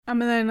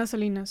I'm Elena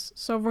Salinas,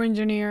 software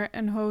engineer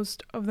and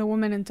host of the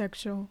Women in Tech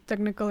show,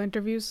 technical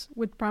interviews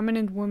with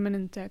prominent women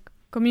in tech.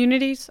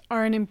 Communities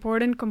are an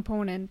important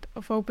component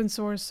of open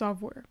source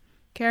software.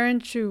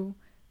 Karen Chu,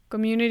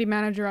 community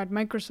manager at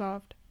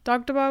Microsoft,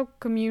 talked about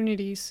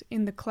communities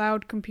in the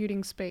cloud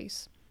computing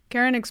space.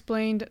 Karen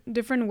explained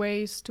different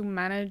ways to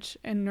manage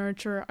and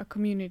nurture a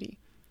community.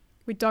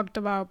 We talked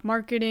about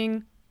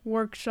marketing,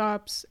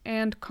 workshops,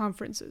 and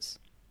conferences.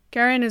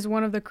 Karen is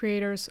one of the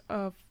creators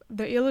of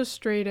the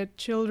Illustrated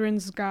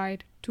Children's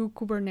Guide to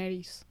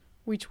Kubernetes,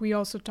 which we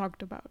also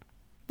talked about.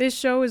 This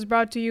show is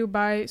brought to you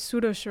by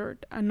PseudoShirt,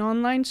 an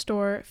online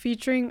store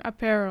featuring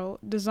apparel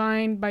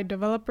designed by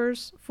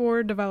developers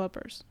for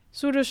developers.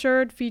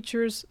 PseudoShirt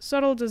features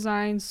subtle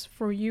designs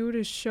for you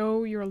to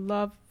show your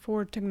love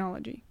for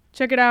technology.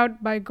 Check it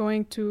out by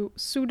going to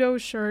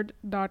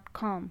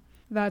pseudoshirt.com.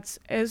 That's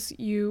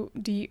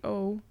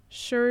SUDO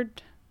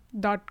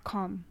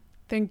shirt.com.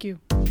 Thank you.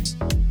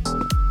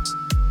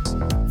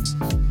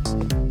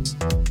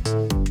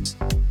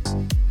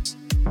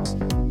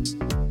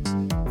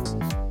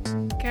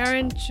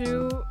 Karen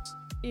Chu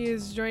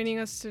is joining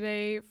us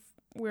today.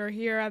 We're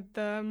here at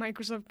the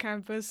Microsoft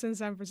campus in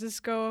San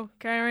Francisco.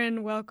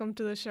 Karen, welcome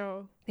to the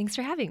show. Thanks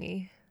for having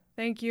me.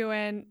 Thank you.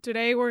 And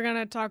today we're going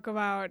to talk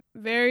about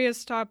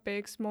various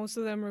topics. Most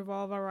of them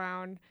revolve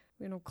around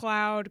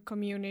cloud,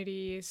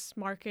 communities,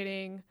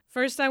 marketing.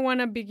 First, I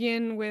want to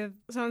begin with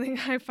something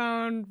I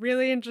found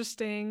really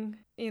interesting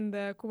in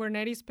the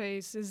Kubernetes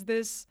space is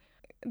this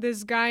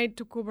guide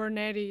to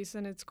Kubernetes,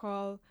 and it's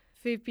called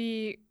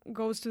Pippi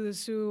Goes to the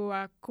Zoo,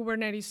 a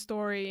Kubernetes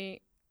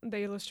story, the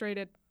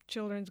Illustrated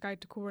Children's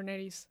Guide to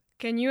Kubernetes.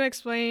 Can you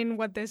explain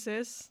what this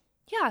is?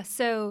 Yeah,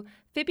 so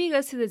Pippi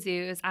Goes to the Zoo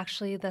is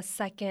actually the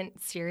second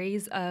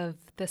series of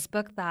this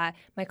book that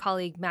my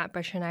colleague Matt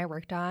Busher and I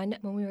worked on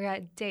when we were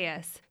at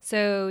Deus.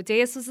 So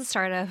Deus was a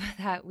startup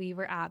that we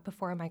were at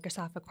before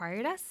Microsoft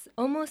acquired us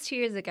almost 2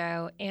 years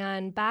ago.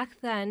 And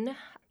back then,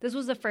 this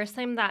was the first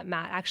time that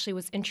Matt actually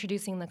was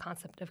introducing the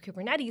concept of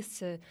Kubernetes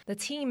to the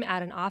team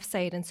at an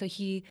offsite. And so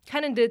he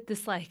kind of did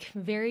this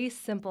very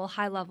simple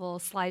high-level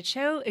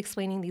slideshow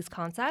explaining these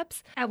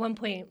concepts. At one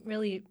point,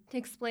 really to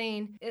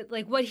explain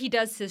what he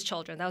does to his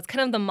children. That was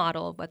kind of the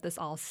model of what this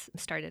all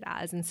started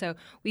as. And so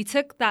we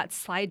took that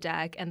slide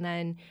deck and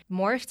then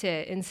morphed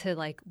it into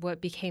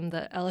what became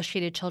the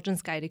Illustrated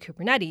Children's Guide to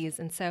Kubernetes.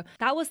 And so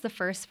that was the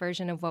first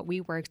version of what we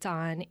worked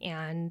on.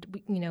 And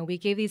we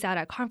gave these out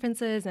at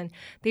conferences, and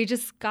they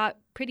just got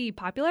pretty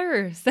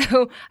popular,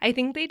 so I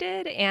think they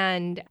did.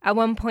 And at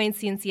one point,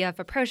 CNCF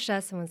approached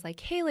us and was like,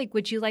 hey,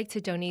 would you like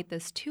to donate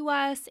this to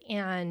us?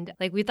 And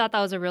we thought that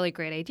was a really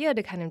great idea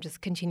to kind of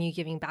just continue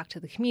giving back to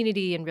the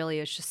community, and really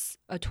it's just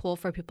a tool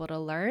for people to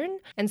learn.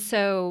 And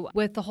so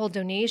with the whole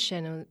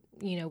donation,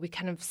 we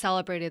kind of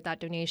celebrated that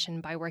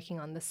donation by working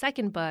on the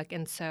second book.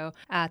 And so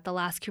at the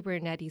last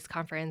Kubernetes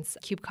conference,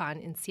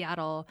 KubeCon in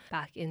Seattle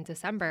back in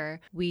December,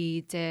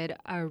 we did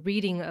a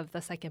reading of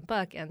the second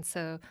book. And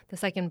so the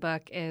second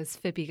book is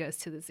Pippi Goes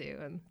to the Zoo.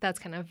 And that's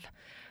kind of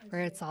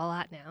where it's all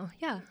at now.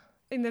 Yeah.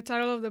 In the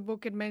title of the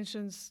book, it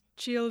mentions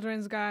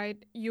Children's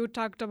Guide. You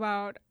talked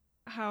about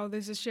how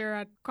this is shared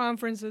at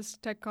conferences,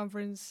 tech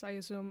conference, I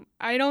assume.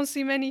 I don't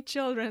see many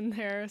children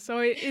there.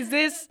 So is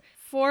this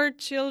for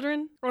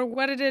children, or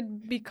what did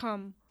it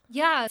become?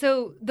 Yeah,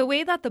 so the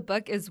way that the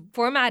book is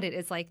formatted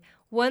is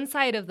one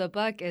side of the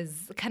book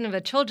is kind of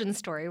a children's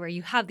story where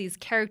you have these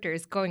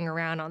characters going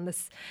around on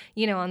this,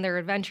 on their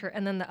adventure.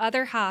 And then the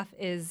other half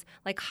is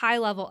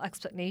high-level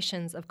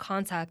explanations of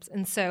concepts.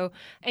 And so,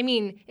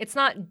 it's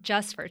not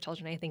just for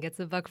children. I think it's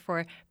a book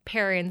for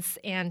parents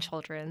and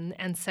children.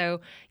 And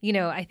so,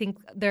 I think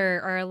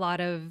there are a lot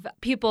of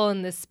people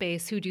in this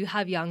space who do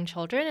have young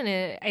children.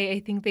 And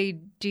I think they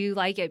do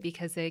like it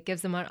because it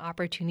gives them an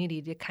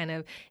opportunity to kind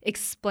of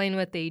explain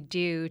what they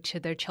do to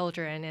their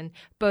children, and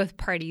both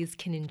parties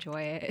can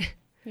enjoy it.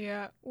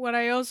 Yeah. What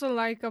I also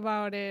like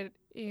about it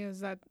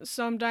is that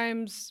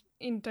sometimes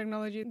in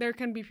technology, there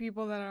can be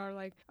people that are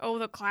like, oh,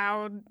 the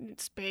cloud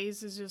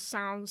space just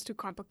sounds too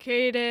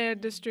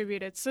complicated,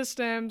 distributed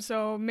systems.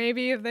 So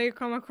maybe if they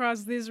come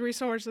across these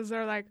resources,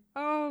 they're like,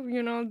 oh,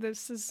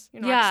 this is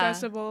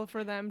accessible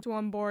for them to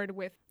onboard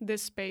with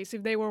this space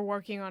if they were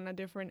working on a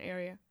different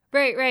area.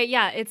 Right.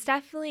 Yeah, it's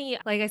definitely,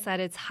 like I said,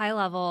 it's high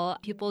level.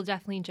 People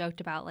definitely joked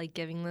about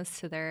giving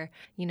this to their,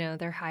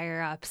 their higher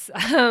ups.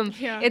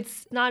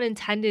 It's not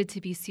intended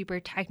to be super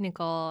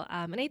technical.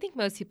 And I think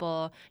most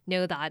people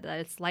know that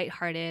it's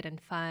lighthearted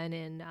and fun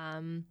and,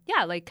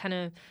 kind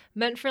of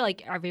meant for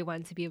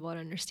everyone to be able to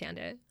understand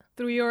it.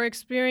 Through your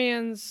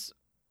experience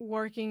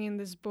working in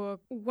this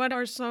book, what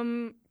are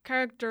some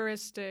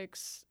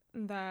characteristics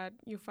that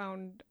you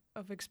found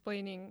of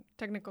explaining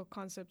technical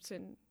concepts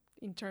in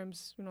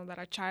terms, that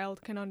a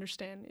child can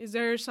understand? Is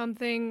there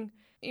something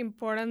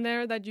important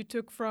there that you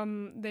took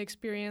from the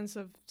experience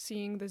of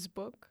seeing this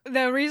book?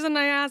 The reason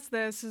I ask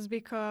this is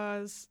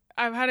because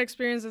I've had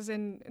experiences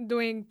in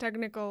doing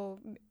technical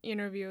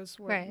interviews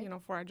where,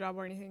 right. For a job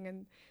or anything.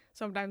 And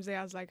sometimes they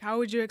ask, like, how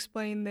would you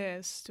explain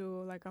this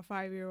to like a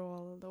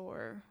 5-year-old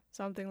or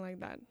something like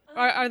that?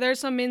 Are there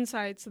some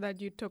insights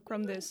that you took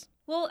from this?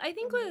 Well, I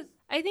think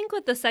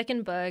with the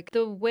second book,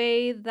 the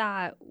way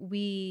that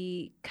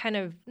we kind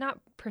of not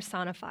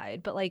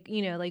personified, but like,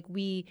 like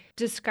we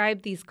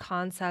described these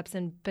concepts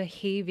and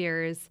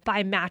behaviors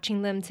by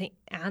matching them to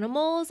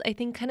animals, I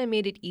think kind of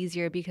made it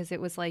easier because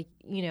it was like,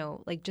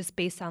 like just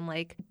based on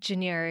like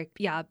generic,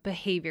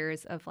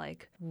 behaviors of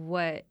like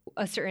what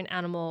a certain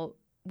animal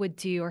would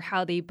do or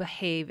how they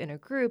behave in a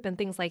group and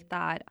things like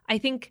that. I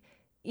think,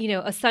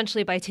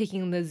 essentially by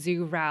taking the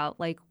zoo route,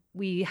 like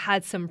we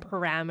had some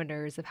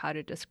parameters of how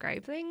to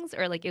describe things,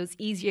 or like it was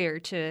easier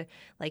to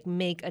like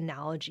make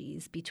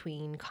analogies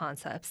between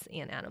concepts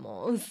and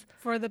animals.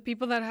 For the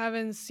people that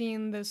haven't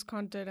seen this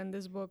content and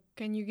this book,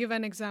 can you give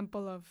an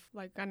example of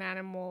like an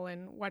animal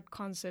and what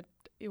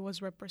concept it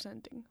was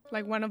representing?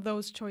 Like one of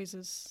those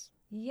choices.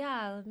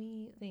 Yeah, let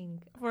me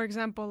think. For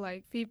example,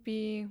 like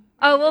Phoebe.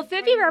 Oh, well,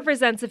 Phoebe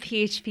represents a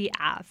PHP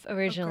app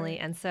originally.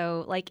 Okay. And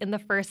so, like, in the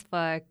first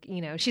book,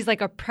 she's, like,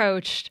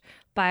 approached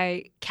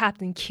by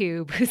Captain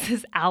Cube, who's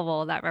this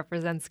owl that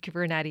represents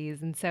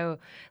Kubernetes. And so,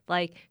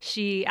 like,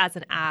 she, as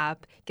an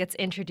app, gets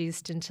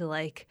introduced into,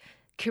 like,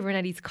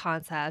 Kubernetes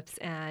concepts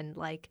and,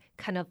 like,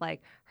 kind of,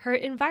 like, her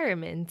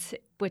environment,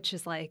 which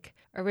is, like,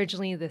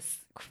 originally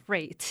this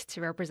crate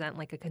to represent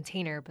like a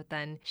container, but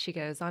then she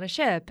goes on a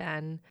ship.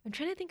 And I'm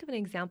trying to think of an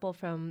example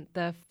from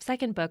the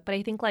second book, but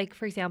I think like,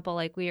 for example,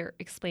 like we are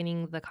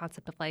explaining the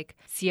concept of like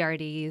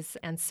CRDs.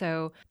 And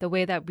so the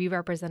way that we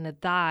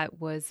represented that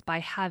was by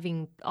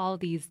having all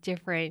these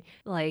different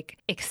like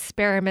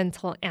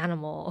experimental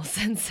animals.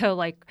 And so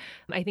like,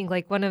 I think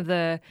like one of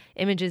the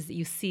images that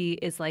you see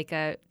is like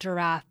a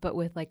giraffe, but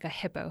with like a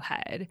hippo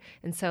head.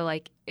 And so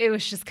like, it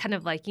was just kind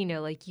of like,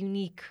 like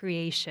unique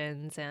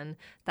creations. And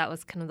that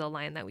was kind of the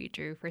line that we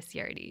drew for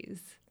CRDs.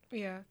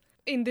 Yeah.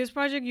 In this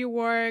project, you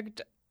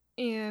worked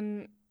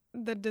in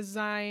the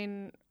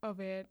design of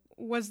it.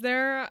 Was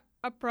there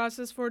a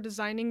process for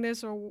designing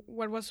this, or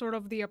what was sort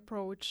of the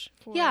approach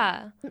for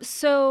it?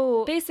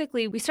 So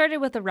basically, we started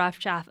with a rough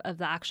draft of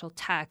the actual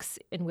text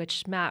in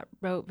which Matt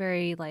wrote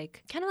very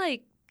like, kind of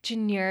like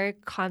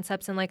generic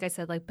concepts and like I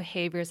said, like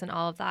behaviors and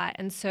all of that.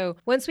 And so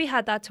once we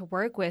had that to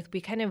work with,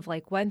 we kind of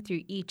like went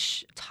through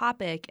each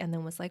topic and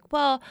then was like,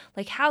 well,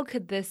 like how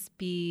could this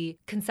be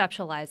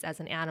conceptualized as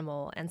an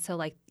animal? And so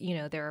like,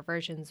 there are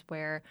versions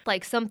where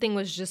like something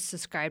was just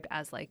described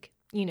as like,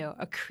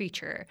 a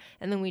creature.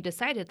 And then we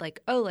decided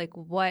like, oh, like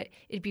what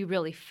it'd be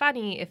really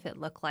funny if it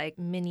looked like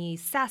mini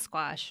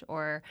Sasquatch,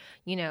 or,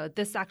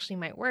 this actually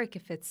might work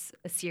if it's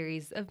a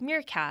series of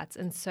meerkats.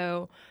 And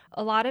so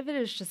a lot of it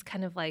is just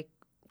kind of like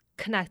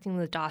connecting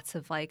the dots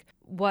of like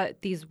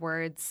what these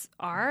words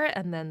are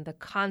and then the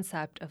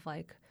concept of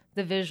like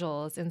the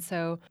visuals. And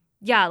so,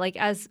 yeah, like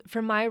as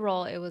for my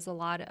role, it was a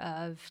lot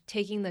of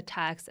taking the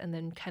text and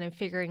then kind of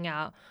figuring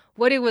out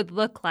what it would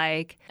look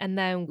like. And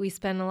then we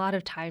spent a lot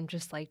of time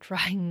just like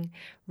drawing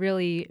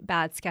really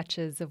bad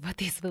sketches of what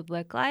these would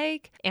look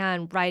like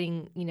and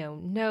writing,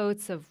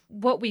 notes of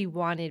what we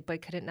wanted,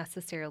 but couldn't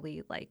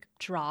necessarily like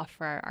draw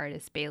for our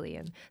artist Bailey.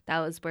 And that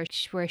was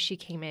where she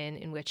came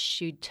in which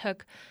she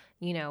took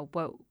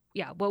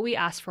what we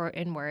asked for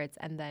in words,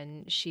 and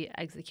then she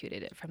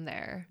executed it from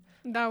there.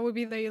 That would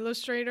be the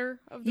illustrator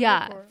of the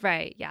book? Or?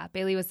 Right. Yeah.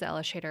 Bailey was the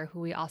illustrator who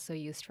we also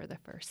used for the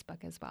first book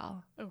as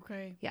well.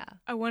 Okay. Yeah.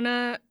 I want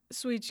to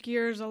switch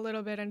gears a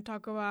little bit and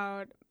talk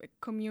about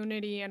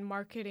community and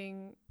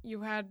marketing.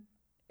 You had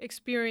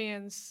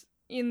experience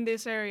in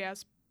these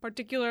areas,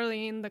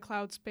 particularly in the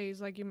cloud space,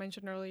 like you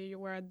mentioned earlier. You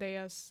were at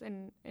Deus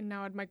and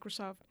now at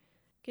Microsoft.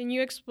 Can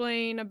you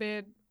explain a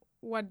bit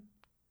what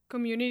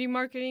community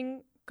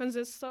marketing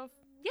consists of?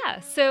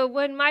 Yeah. So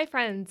when my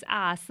friends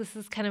ask, this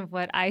is kind of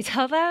what I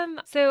tell them.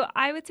 So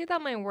I would say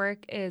that my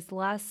work is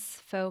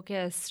less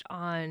focused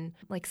on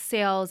like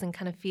sales and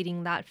kind of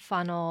feeding that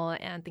funnel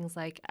and things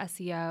like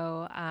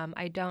SEO.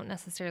 I don't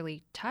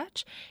necessarily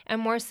touch.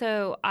 And more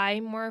so,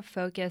 I'm more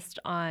focused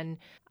on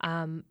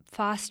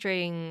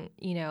fostering,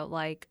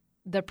 like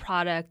the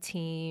product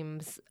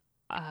teams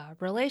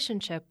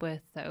relationship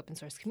with the open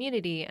source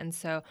community. And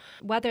so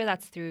whether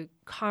that's through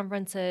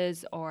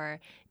conferences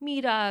or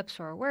meetups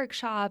or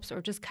workshops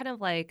or just kind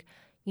of like,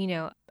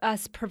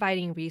 us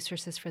providing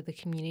resources for the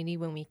community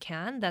when we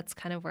can, that's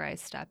kind of where I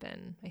step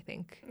in, I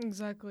think.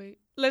 Exactly.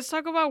 Let's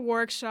talk about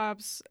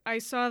workshops. I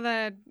saw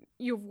that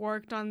you've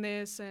worked on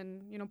this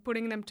and,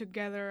 putting them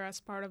together as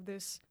part of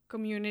this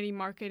community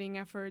marketing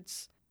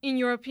efforts. In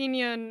your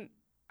opinion,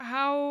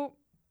 how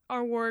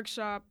are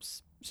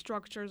workshops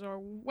structures, or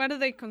what do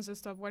they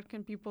consist of? What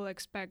can people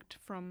expect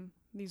from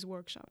these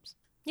workshops?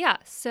 Yeah,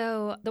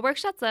 so the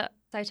workshops that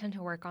I tend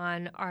to work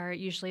on are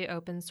usually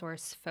open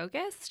source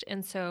focused.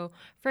 And so,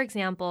 for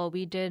example,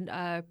 we did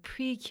a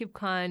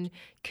pre-KubeCon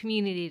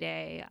community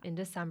day in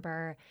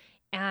December.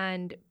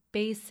 And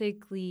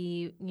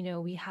basically,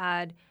 we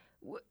had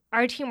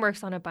our team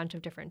works on a bunch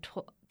of different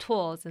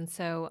tools. And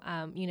so,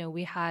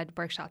 we had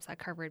workshops that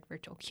covered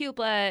Virtual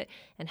Kubelet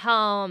and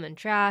Helm and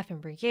Draft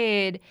and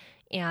Brigade.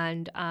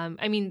 And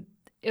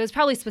it was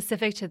probably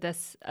specific to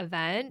this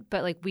event,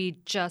 but like we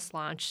just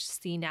launched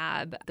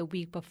CNAB the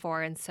week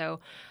before. And so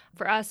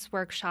for us,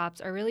 workshops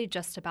are really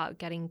just about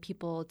getting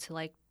people to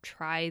like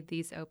try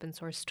these open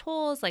source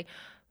tools, like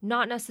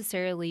not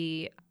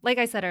necessarily, like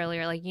I said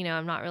earlier, like,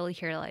 I'm not really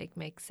here to like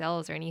make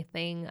sales or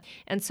anything.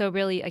 And so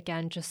really,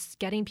 again, just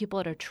getting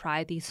people to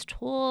try these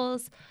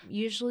tools.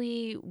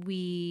 Usually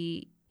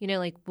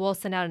like we'll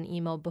send out an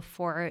email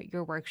before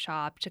your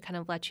workshop to kind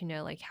of let you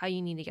know like how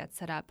you need to get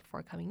set up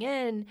before coming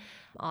in,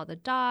 all the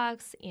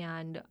docs,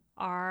 and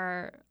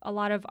a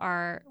lot of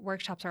our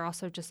workshops are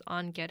also just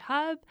on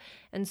GitHub.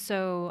 And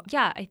so,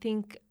 yeah, I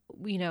think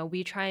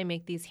we try and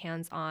make these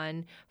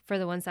hands-on. For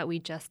the ones that we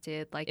just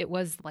did, like it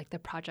was like the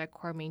project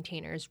core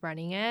maintainers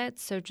running it.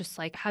 So just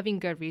like having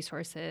good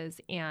resources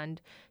and,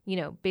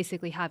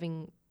 basically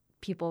having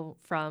people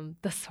from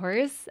the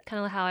source,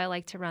 kind of how I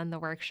like to run the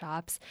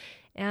workshops.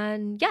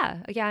 And yeah,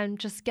 again,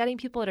 just getting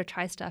people to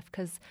try stuff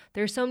because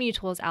there's so many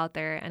tools out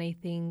there. And I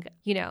think,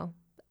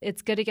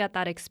 it's good to get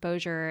that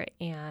exposure.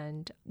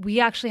 And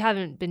we actually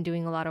haven't been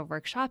doing a lot of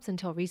workshops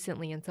until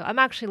recently. And so I'm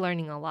actually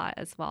learning a lot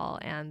as well.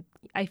 And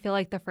I feel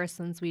like the first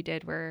ones we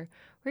did were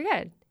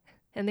good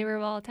and they were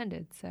well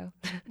attended. So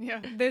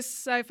yeah,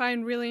 this I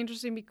find really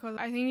interesting because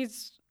I think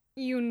it's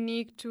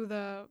unique to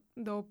the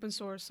open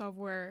source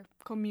software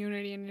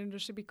community and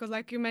industry because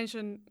like you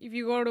mentioned, if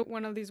you go to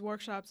one of these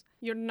workshops,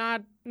 you're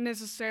not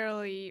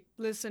necessarily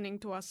listening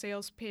to a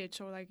sales pitch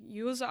or like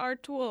use our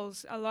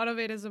tools. A lot of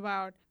it is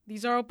about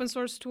these are open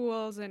source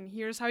tools and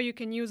here's how you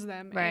can use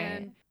them.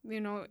 Right.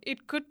 And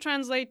it could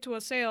translate to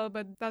a sale,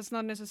 but that's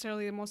not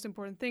necessarily the most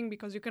important thing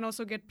because you can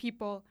also get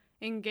people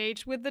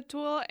engaged with the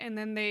tool and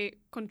then they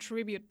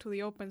contribute to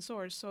the open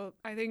source. So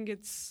I think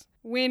it's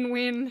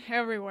win-win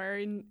everywhere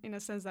in a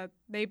sense that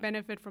they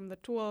benefit from the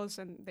tools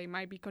and they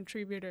might be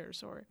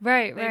contributors or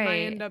they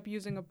might end up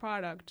using a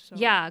product. So.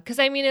 Yeah, because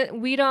I mean,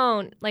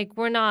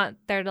 we're not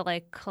there to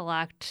like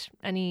collect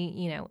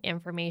any,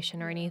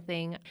 information or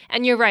anything.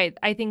 And you're right.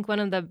 I think one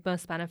of the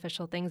most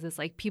beneficial things is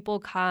like people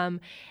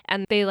come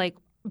and they like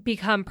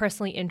become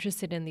personally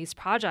interested in these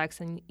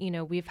projects. And,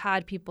 we've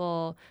had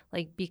people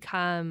like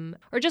become,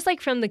 or just like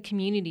from the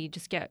community,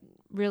 just get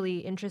really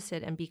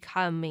interested and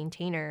become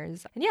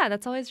maintainers. And yeah,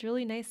 that's always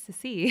really nice to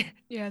see.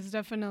 Yes,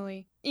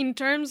 definitely. In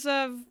terms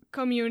of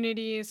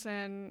communities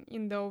and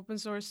in the open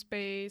source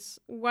space,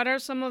 what are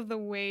some of the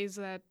ways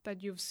that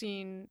you've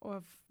seen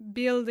of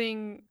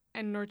building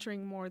and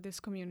nurturing more this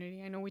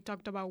community? I know we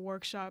talked about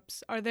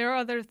workshops. Are there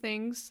other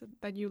things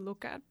that you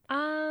look at?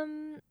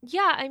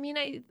 Yeah, I mean,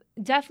 I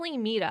definitely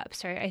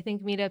meetups, right? I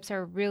think meetups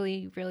are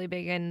really, really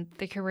big in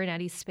the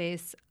Kubernetes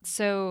space.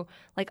 So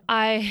like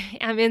I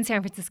am in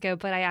San Francisco,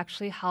 but I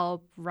actually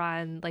help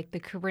run like the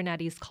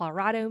Kubernetes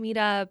Colorado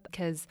meetup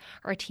because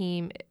our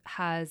team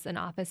has an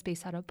office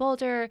based out of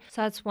Boulder.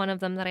 So that's one of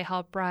them that I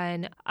help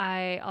run.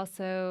 I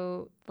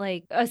also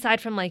like,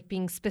 aside from like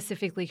being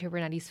specifically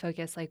Kubernetes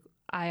focused, like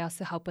I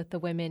also help with the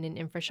Women in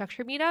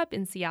Infrastructure meetup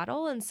in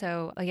Seattle. And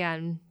so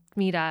again,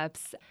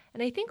 meetups.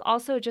 And I think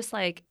also just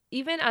like,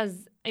 even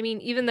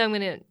though I'm going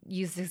to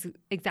use this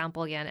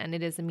example again, and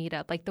it is a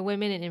meetup, like the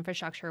Women in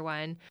Infrastructure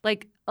one,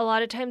 like a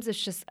lot of times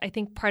it's just, I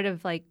think part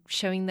of like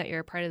showing that you're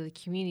a part of the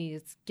community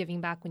is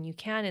giving back when you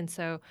can. And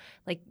so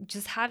like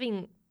just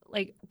having,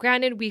 like,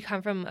 granted, we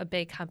come from a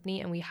big company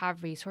and we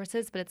have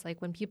resources, but it's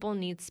like when people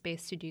need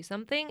space to do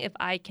something, if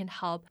I can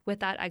help with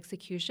that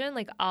execution,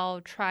 like I'll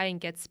try and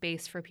get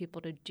space for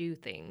people to do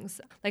things.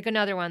 Like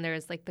another one,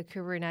 there's like the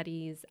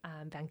Kubernetes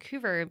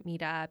Vancouver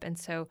meetup. And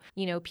so,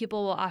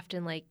 people will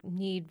often like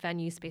need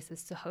venue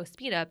spaces to host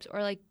meetups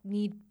or like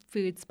need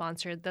food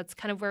sponsored. That's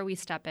kind of where we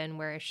step in,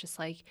 where it's just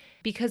like,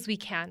 because we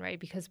can, right?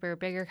 Because we're a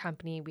bigger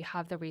company, we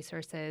have the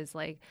resources,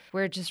 like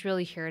we're just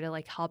really here to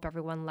like help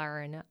everyone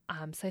learn.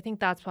 So I think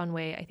that's one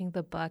way. I think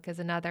the book is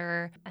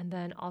another. And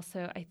then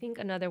also I think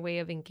another way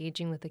of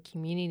engaging with the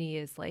community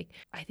is like,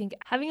 I think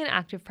having an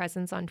active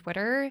presence on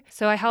Twitter.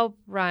 So I help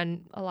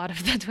run a lot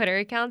of the Twitter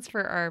accounts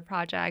for our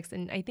projects.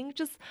 And I think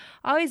just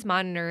always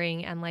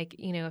monitoring and like,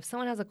 if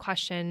someone has a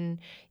question,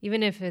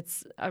 even if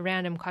it's a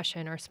random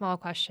question or a small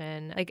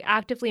question, like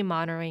actively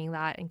monitoring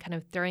that and kind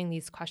of throwing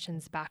these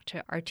questions back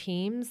to our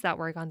teams that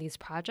work on these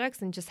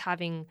projects and just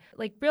having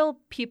like real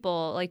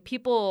people,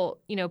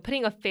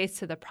 putting a face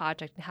to the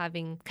project and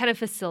having kind of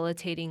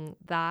facilitating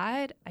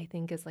that, I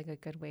think is like a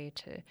good way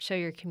to show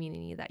your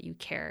community that you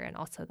care and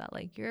also that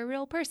like you're a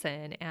real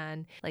person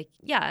and like,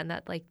 yeah, and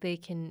that like they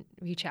can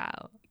reach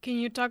out. Can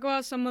you talk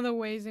about some of the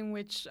ways in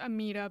which a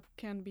meetup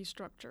can be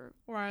structured,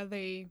 or are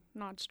they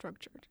not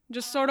structured?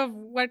 Just sort of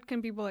what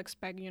can people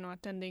expect,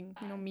 attending,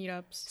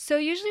 meetups? So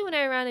usually when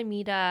I run a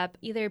meetup,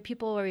 either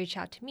people will reach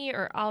out to me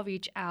or I'll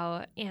reach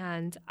out,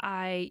 and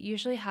I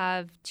usually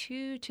have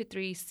 2 to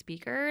 3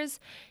 speakers,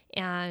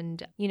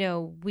 and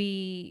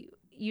we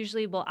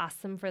usually we'll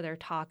ask them for their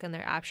talk and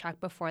their abstract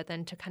before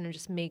then to kind of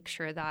just make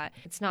sure that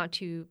it's not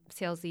too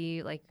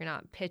salesy, like you're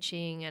not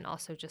pitching, and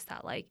also just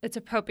that like it's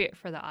appropriate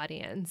for the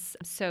audience.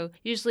 So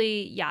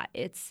usually, yeah,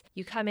 it's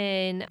you come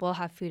in, we'll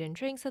have food and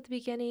drinks at the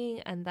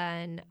beginning, and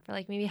then for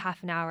like maybe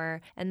half an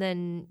hour, and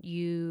then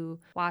you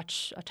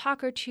watch a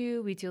talk or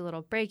two. We do a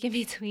little break in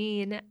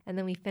between, and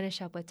then we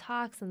finish up with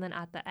talks, and then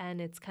at the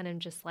end, it's kind of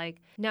just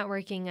like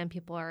networking, and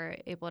people are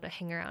able to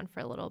hang around for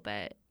a little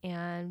bit.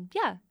 And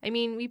yeah, I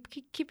mean, we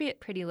keep it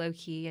pretty low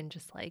key and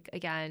just like,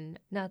 again,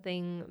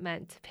 nothing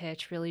meant to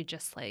pitch, really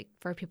just like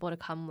for people to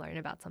come learn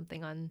about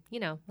something on,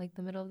 like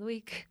the middle of the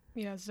week.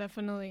 Yes,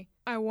 definitely.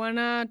 I want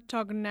to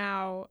talk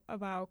now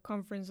about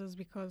conferences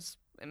because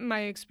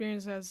my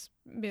experience has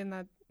been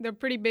that they're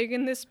pretty big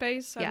in this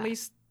space. At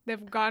least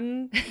they've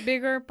gotten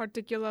bigger,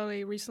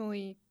 particularly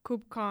recently.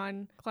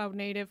 KubeCon, Cloud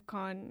Native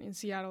Con in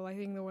Seattle, I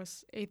think there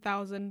was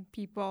 8,000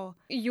 people.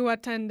 You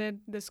attended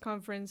this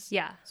conference.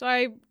 Yeah. So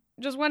I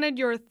just wanted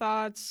your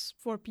thoughts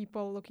for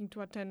people looking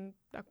to attend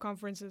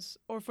conferences,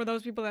 or for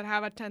those people that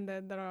have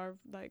attended that are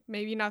like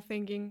maybe not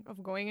thinking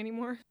of going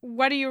anymore.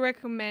 What do you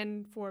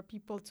recommend for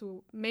people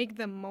to make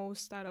the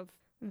most out of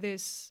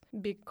these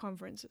big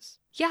conferences?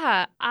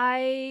 Yeah,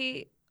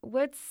 I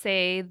would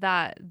say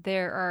that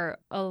there are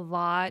a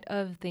lot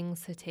of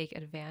things to take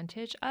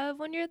advantage of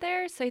when you're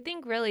there. So I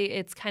think really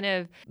it's kind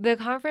of, the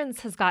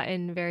conference has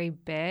gotten very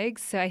big.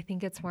 So I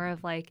think it's more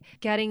of like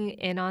getting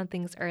in on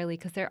things early,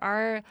 because there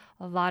are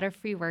a lot of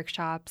free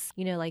workshops,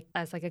 like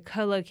as like a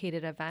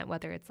co-located event,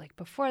 whether it's like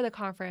before the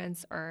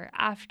conference or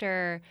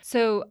after.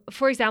 So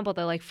for example,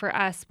 though, like for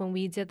us, when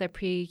we did the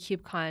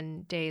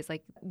pre-KubeCon days,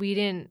 like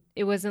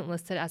it wasn't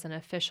listed as an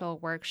official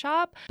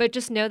workshop, but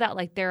just know that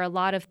like there are a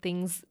lot of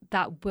things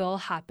that will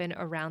happen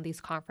around these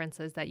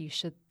conferences that you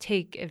should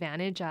take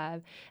advantage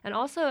of. And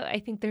also, I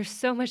think there's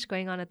so much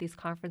going on at these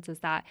conferences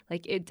that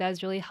like it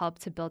does really help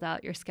to build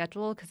out your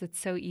schedule, because it's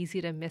so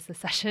easy to miss a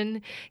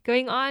session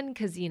going on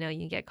because, you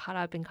get caught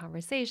up in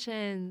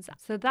conversations.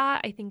 So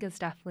that I think is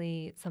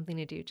definitely something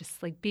to do.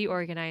 Just like be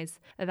organized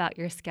about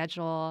your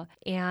schedule.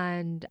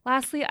 And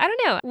lastly, I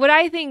don't know, what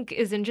I think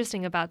is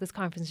interesting about this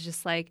conference is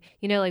just like,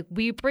 like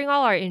we bring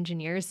all our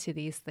engineers to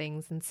these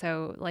things. And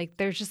so like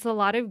there's just a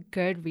lot of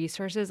good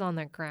resources on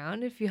the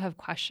ground if you have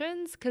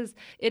questions, because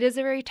it is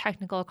a very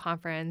technical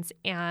conference.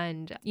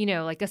 And,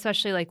 like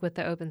especially like with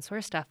the open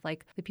source stuff,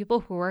 like the people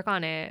who work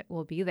on it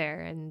will be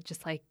there, and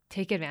just like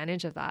take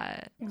advantage of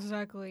that.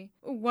 Exactly.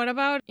 What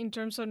about in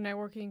terms of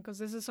networking? Because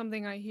this is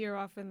something I hear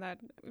often, that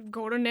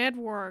go to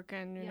network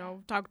and,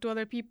 talk to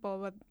other people.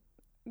 But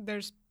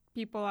there's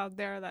people out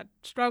there that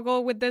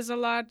struggle with this a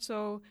lot.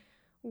 So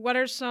what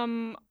are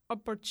some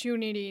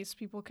opportunities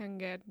people can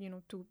get,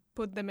 to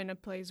put them in a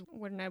place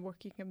where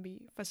networking can be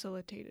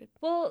facilitated?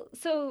 Well,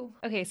 so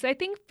I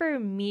think for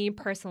me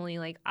personally,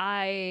 like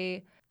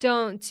I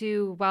don't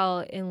do well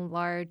in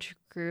large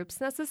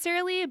groups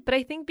necessarily, but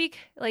I think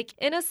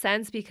in a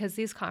sense, because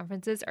these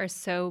conferences are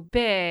so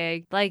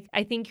big, like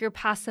I think you're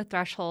past the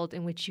threshold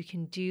in which you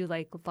can do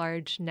like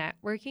large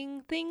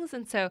networking things.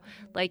 And so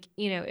like,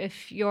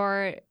 if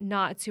you're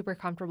not super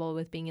comfortable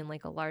with being in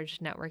like a large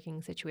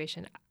networking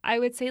situation, I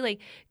would say like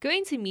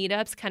going to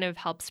meetups kind of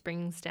helps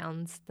brings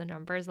down the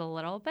numbers a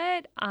little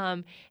bit.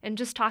 And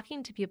just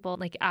talking to people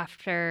like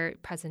after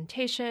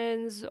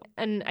presentations.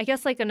 And I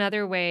guess like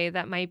another way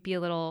that might be a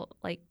little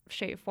like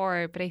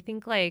straightforward, but I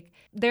think like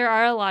there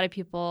are a lot of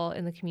people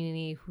in the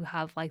community who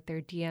have like their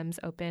DMs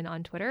open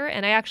on Twitter.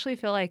 And I actually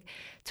feel like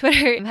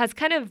Twitter has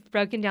kind of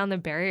broken down the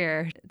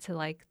barrier to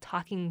like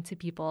talking to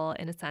people,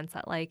 in a sense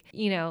that like,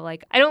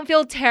 like I don't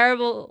feel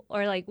terrible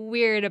or like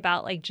weird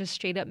about like just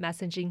straight up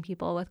messaging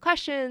people with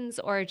questions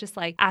or just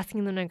like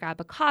asking them to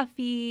grab a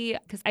coffee,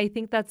 because I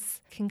think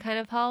that's can kind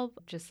of help.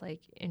 Just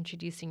like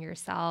introducing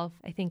yourself.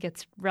 I think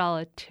it's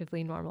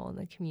relatively normal in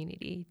the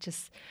community.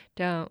 Just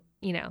don't,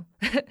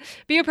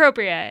 be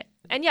appropriate.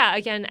 And yeah,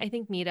 again, I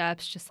think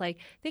meetups, just like,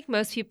 I think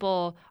most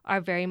people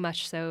are very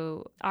much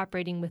so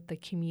operating with the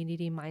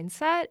community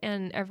mindset,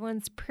 and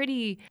everyone's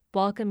pretty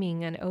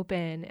welcoming and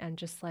open and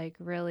just like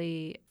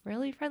really,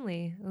 really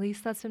friendly. At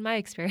least that's been my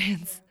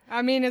experience.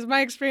 I mean, it's my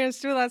experience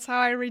too. That's how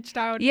I reached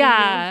out.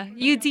 Yeah,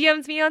 you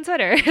DM'd me on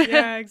Twitter.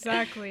 Yeah,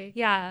 exactly.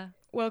 Yeah.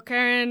 Well,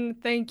 Karen,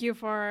 thank you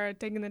for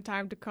taking the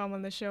time to come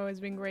on the show.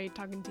 It's been great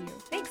talking to you.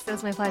 Thanks. It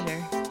was my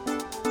pleasure.